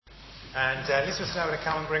And Elizabeth's now going to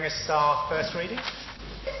come and bring us our first reading.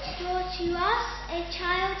 For to us a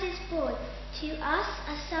child is born, to us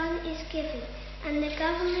a son is given, and the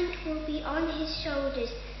government will be on his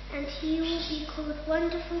shoulders, and he will be called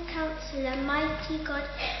Wonderful Counselor, Mighty God,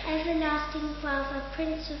 Everlasting Father,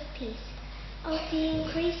 Prince of Peace. Of the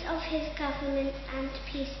increase of his government and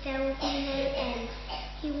peace there will be no end.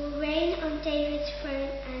 He will reign on David's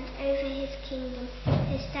throne and over his kingdom,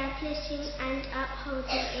 establishing and upholding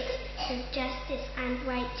it with justice and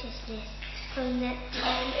righteousness from that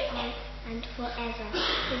time on and forever.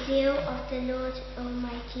 The zeal of the Lord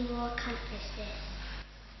Almighty will accomplish this.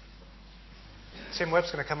 Tim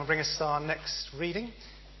Webb's going to come and bring us our next reading,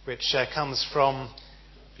 which comes from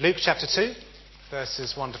Luke chapter 2,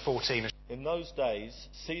 verses 1 to 14. In those days,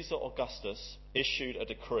 Caesar Augustus issued a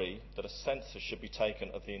decree that a census should be taken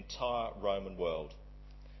of the entire Roman world.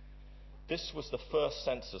 This was the first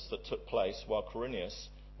census that took place while Quirinius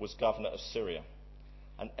was governor of Syria,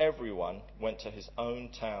 and everyone went to his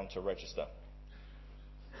own town to register.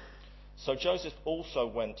 So Joseph also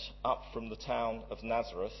went up from the town of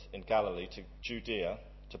Nazareth in Galilee to Judea,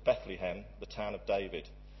 to Bethlehem, the town of David,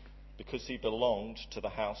 because he belonged to the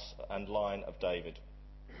house and line of David.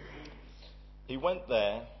 He went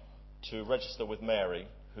there to register with Mary,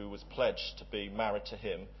 who was pledged to be married to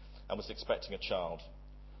him and was expecting a child.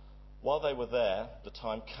 While they were there, the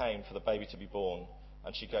time came for the baby to be born,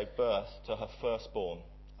 and she gave birth to her firstborn,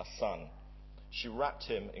 a son. She wrapped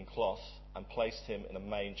him in cloth and placed him in a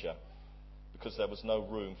manger, because there was no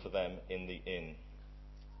room for them in the inn.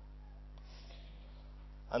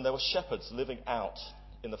 And there were shepherds living out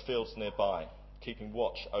in the fields nearby, keeping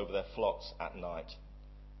watch over their flocks at night.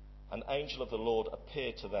 An angel of the Lord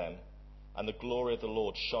appeared to them, and the glory of the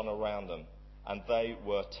Lord shone around them, and they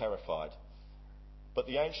were terrified. But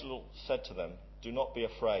the angel said to them, "Do not be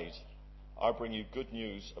afraid. I bring you good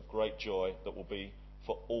news of great joy that will be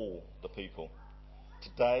for all the people.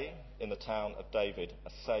 Today, in the town of David, a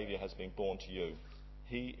Saviour has been born to you.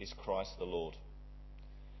 He is Christ the Lord.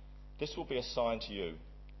 This will be a sign to you.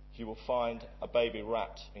 You will find a baby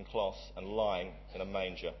wrapped in cloth and lying in a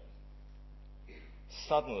manger."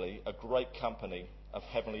 Suddenly, a great company of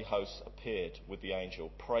heavenly hosts appeared with the angel,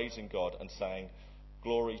 praising God and saying,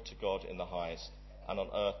 "Glory to God in the highest, and on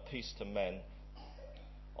earth peace to men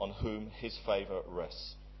on whom his favour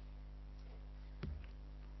rests."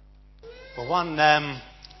 Well, one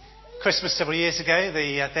Christmas several years ago,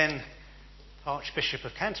 the then Archbishop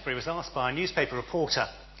of Canterbury was asked by a newspaper reporter,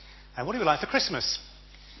 what do you like for Christmas?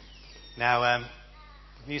 Now, the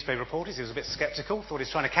newspaper reporter, he was a bit sceptical, thought he was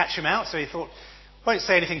trying to catch him out, so he thought, won't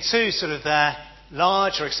say anything too sort of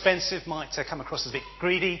large or expensive, might come across as a bit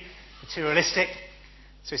greedy, materialistic.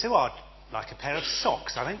 So he said, well, I'd like a pair of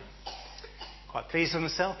socks, I think. Quite pleased with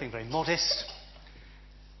himself, being very modest.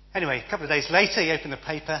 Anyway, a couple of days later, he opened the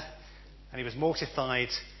paper and he was mortified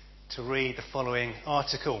to read the following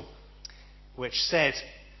article, which said,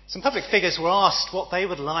 some public figures were asked what they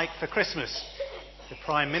would like for Christmas. The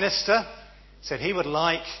Prime Minister said he would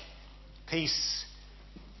like peace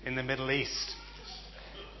in the Middle East.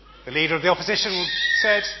 The Leader of the Opposition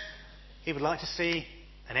said he would like to see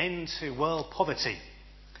an end to world poverty.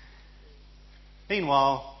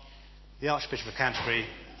 Meanwhile, the Archbishop of Canterbury,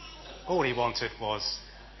 all he wanted was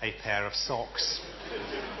a pair of socks.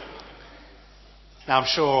 Now, I'm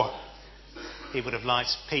sure he would have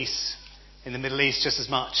liked peace in the Middle East just as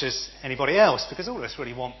much as anybody else, because all of us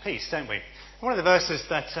really want peace, don't we? One of the verses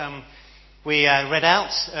that we read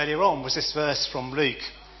out earlier on was this verse from Luke,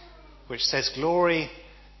 which says, "Glory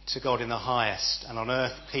to God in the highest, and on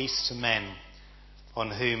earth peace to men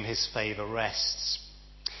on whom his favour rests."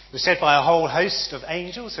 It was said by a whole host of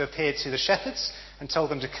angels who appeared to the shepherds and told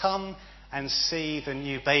them to come and see the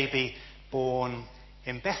new baby born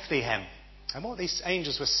in Bethlehem. And what these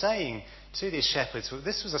angels were saying to these shepherds was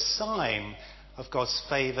this was a sign of God's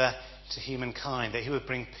favour to humankind, that he would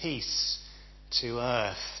bring peace to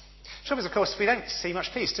earth. The trouble is, of course, we don't see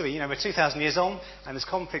much peace, do we? We're 2,000 years on, and there's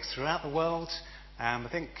conflicts throughout the world. I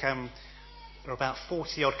think there are about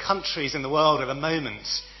 40-odd countries in the world at the moment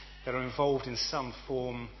that are involved in some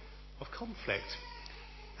form of conflict.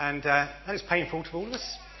 And that is painful to all of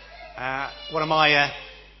us. One of my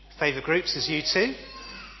favourite groups is U2.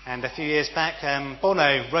 And a few years back,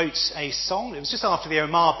 Bono wrote a song. It was just after the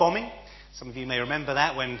Omar bombing. Some of you may remember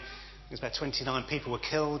that, when it was about 29 people were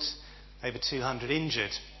killed, over 200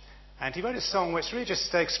 injured. And he wrote a song which really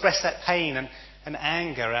just expressed that pain and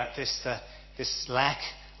anger at this lack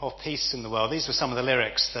of peace in the world. These were some of the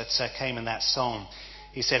lyrics that came in that song.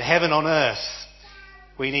 He said, "Heaven on earth,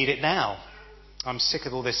 we need it now. I'm sick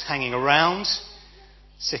of all this hanging around,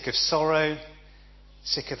 sick of sorrow,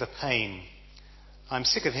 sick of the pain. I'm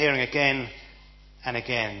sick of hearing again and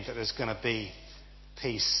again that there's going to be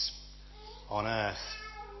peace on earth.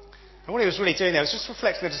 And what he was really doing there was just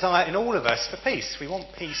reflecting the desire in all of us for peace. We want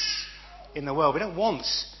peace in the world. We don't want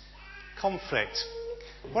conflict.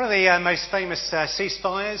 One of the most famous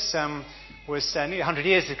ceasefires was nearly 100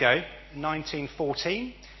 years ago,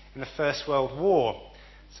 1914, in the First World War.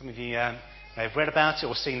 Some of you may have read about it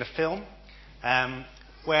or seen the film,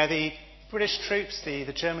 where the British troops,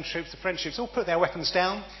 the German troops, the French troops all put their weapons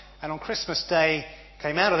down, and on Christmas Day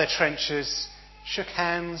came out of their trenches, shook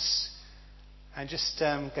hands, and just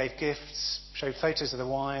gave gifts, showed photos of their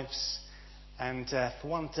wives, and for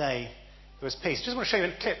one day there was peace. I just want to show you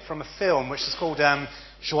a clip from a film which is called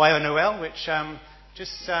Joyeux Noël, which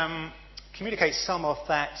just communicates some of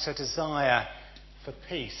that desire for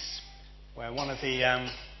peace, where one of the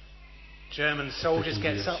German soldiers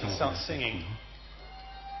gets up and starts singing.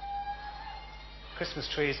 Christmas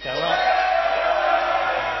trees go up.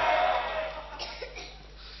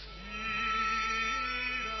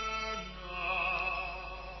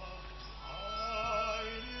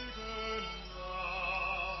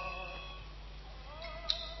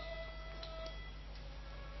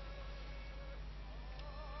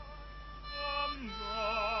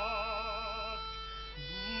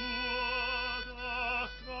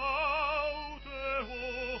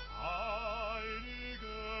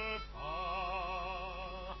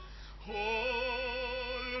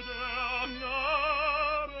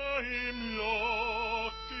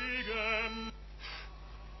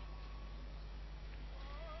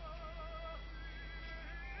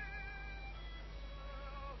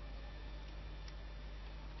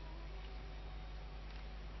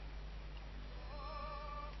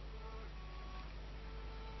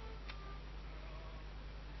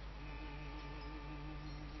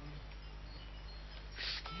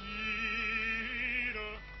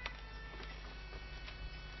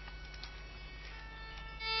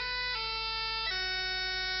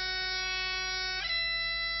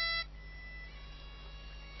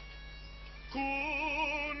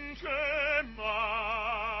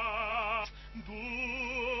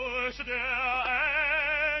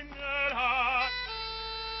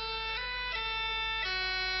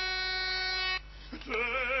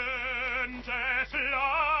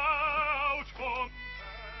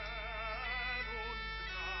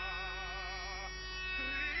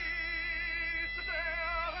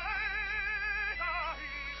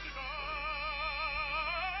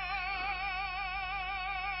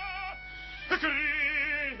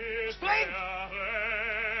 Blink!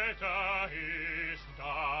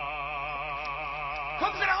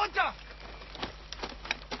 Kommen Sie da runter!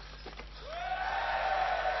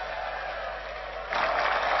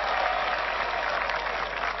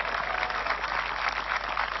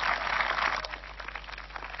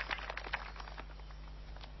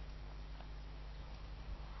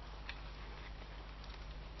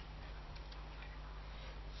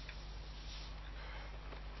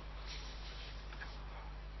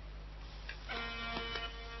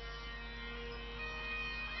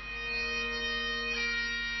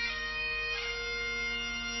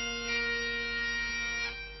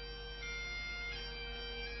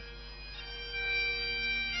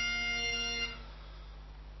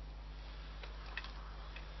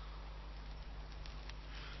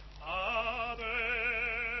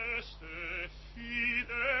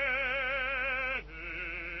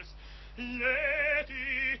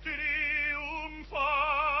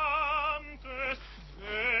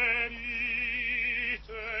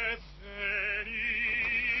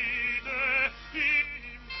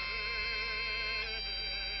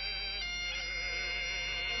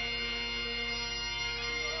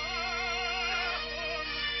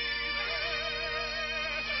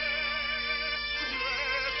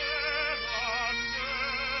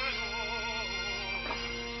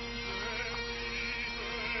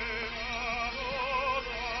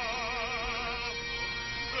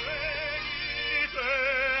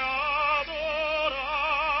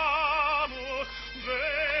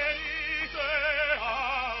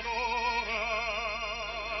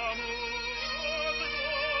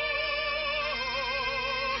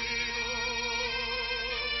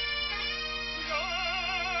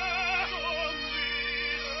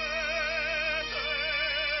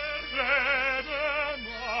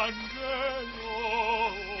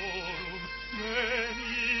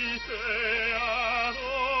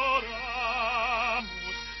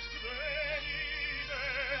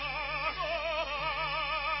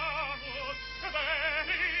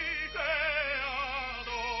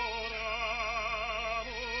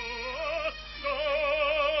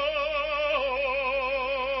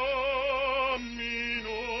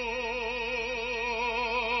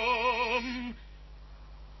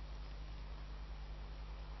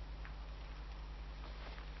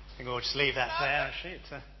 we'll just leave that there, actually. It's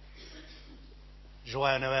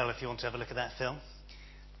Joyeux Noël if you want to have a look at that film.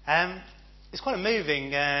 It's quite a moving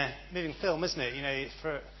film, isn't it? You know,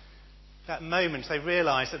 for that moment they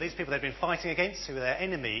realised that these people they'd been fighting against, who were their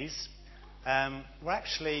enemies, were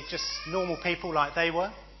actually just normal people like they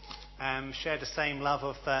were, shared the same love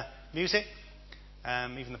of music,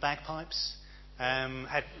 even the bagpipes,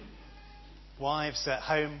 had wives at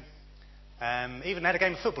home, even had a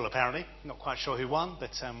game of football apparently. Not quite sure who won, but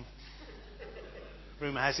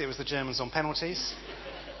rumour has it was the Germans on penalties.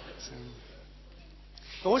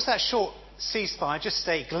 But was that short ceasefire just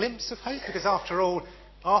a glimpse of hope? Because after all,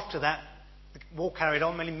 after that, the war carried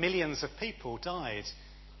on. Many millions of people died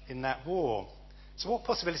in that war. So what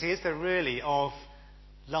possibility is there really of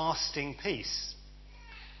lasting peace?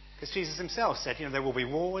 Because Jesus himself said, you know, there will be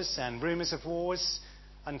wars and rumours of wars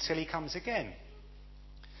until he comes again.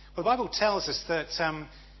 Well, the Bible tells us that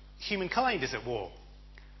humankind is at war.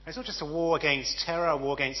 It's not just a war against terror, a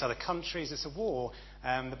war against other countries. It's a war,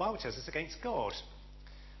 the Bible tells us, against God.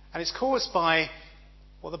 And it's caused by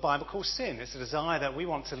what the Bible calls sin. It's a desire that we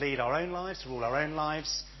want to lead our own lives, to rule our own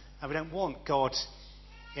lives, and we don't want God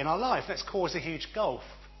in our life. That's caused a huge gulf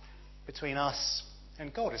between us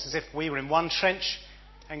and God. It's as if we were in one trench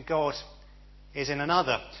and God is in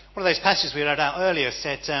another. One of those passages we read out earlier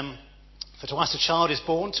said, "For to us a child is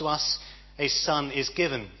born, to us a son is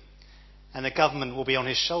given, and the government will be on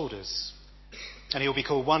his shoulders. And he will be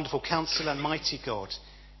called Wonderful Counselor, Mighty God,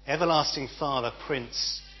 Everlasting Father,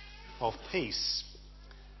 Prince of Peace."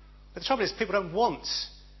 But the trouble is, people don't want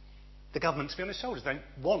the government to be on his shoulders. They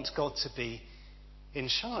don't want God to be in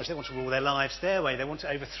charge. They want to rule their lives their way. They want to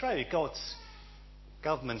overthrow God's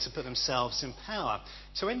government and put themselves in power.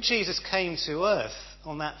 So when Jesus came to earth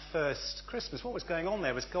on that first Christmas, what was going on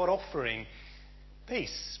there was God offering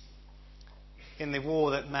peace in the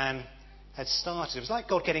war that man had started. It was like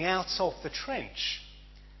God getting out of the trench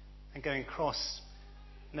and going across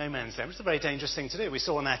no man's land. It was a very dangerous thing to do. We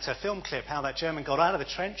saw in that film clip how that German got out of the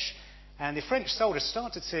trench and the French soldier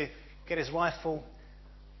started to get his rifle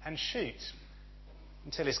and shoot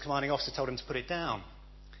until his commanding officer told him to put it down.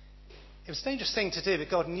 It was a dangerous thing to do, but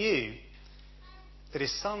God knew that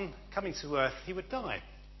his son coming to earth, he would die.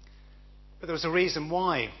 But there was a reason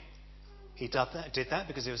why he did that,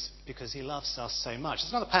 because he loves us so much.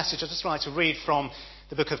 There's another passage I'd just like to read from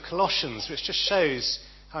the book of Colossians, which just shows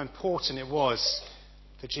how important it was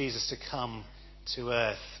for Jesus to come to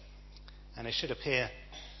earth. And it should appear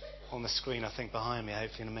on the screen, I think, behind me,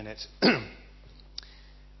 hopefully in a minute. It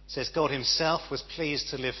says, "God himself was pleased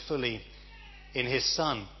to live fully in his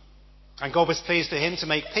Son. And God was pleased for him to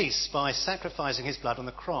make peace by sacrificing his blood on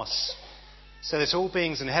the cross, so that all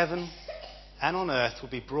beings in heaven and on earth will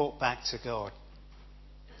be brought back to God."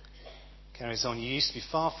 Carries on, "You used to be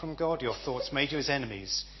far from God. Your thoughts made you his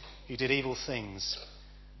enemies. You did evil things.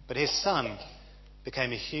 But his Son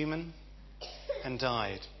became a human and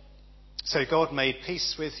died. So God made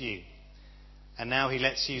peace with you. And now he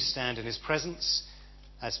lets you stand in his presence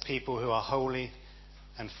as people who are holy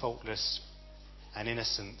and faultless and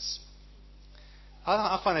innocent."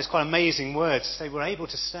 I find those quite amazing words. They were able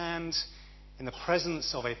to stand in the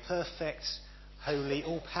presence of a perfect, holy,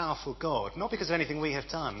 all-powerful God. Not because of anything we have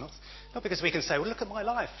done. Not because we can say, well, look at my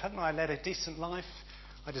life. Haven't I led a decent life?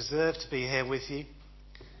 I deserve to be here with you.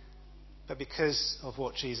 But because of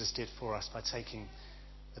what Jesus did for us by taking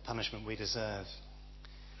the punishment we deserve.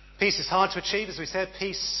 Peace is hard to achieve, as we said.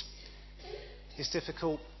 Peace is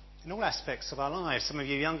difficult in all aspects of our lives. Some of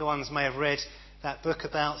you younger ones may have read that book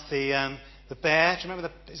about the bear. Do you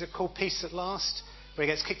remember is it called Peace at Last? Where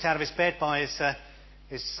he gets kicked out of his bed by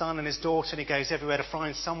his son and his daughter, and he goes everywhere to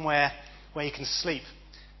find somewhere where he can sleep.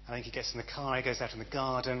 I think he gets in the car, he goes out in the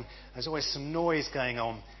garden. There's always some noise going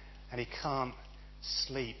on, and he can't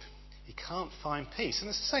sleep. He can't find peace. And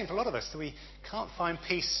it's the same for a lot of us, that we can't find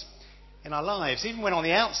peace in our lives. Even when on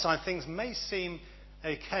the outside things may seem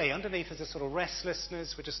okay, underneath there's a sort of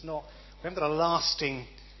restlessness. We haven't got a lasting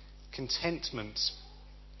contentment.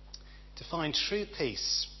 To find true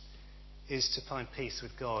peace is to find peace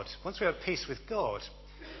with God. Once we have peace with God,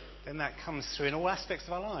 then that comes through in all aspects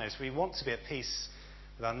of our lives. We want to be at peace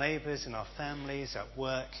with our neighbours, in our families, at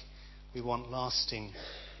work. We want lasting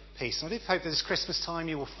peace. And I do hope that this Christmas time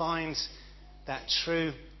you will find that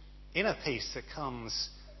true inner peace that comes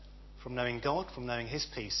from knowing God, from knowing his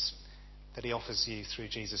peace that he offers you through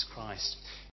Jesus Christ.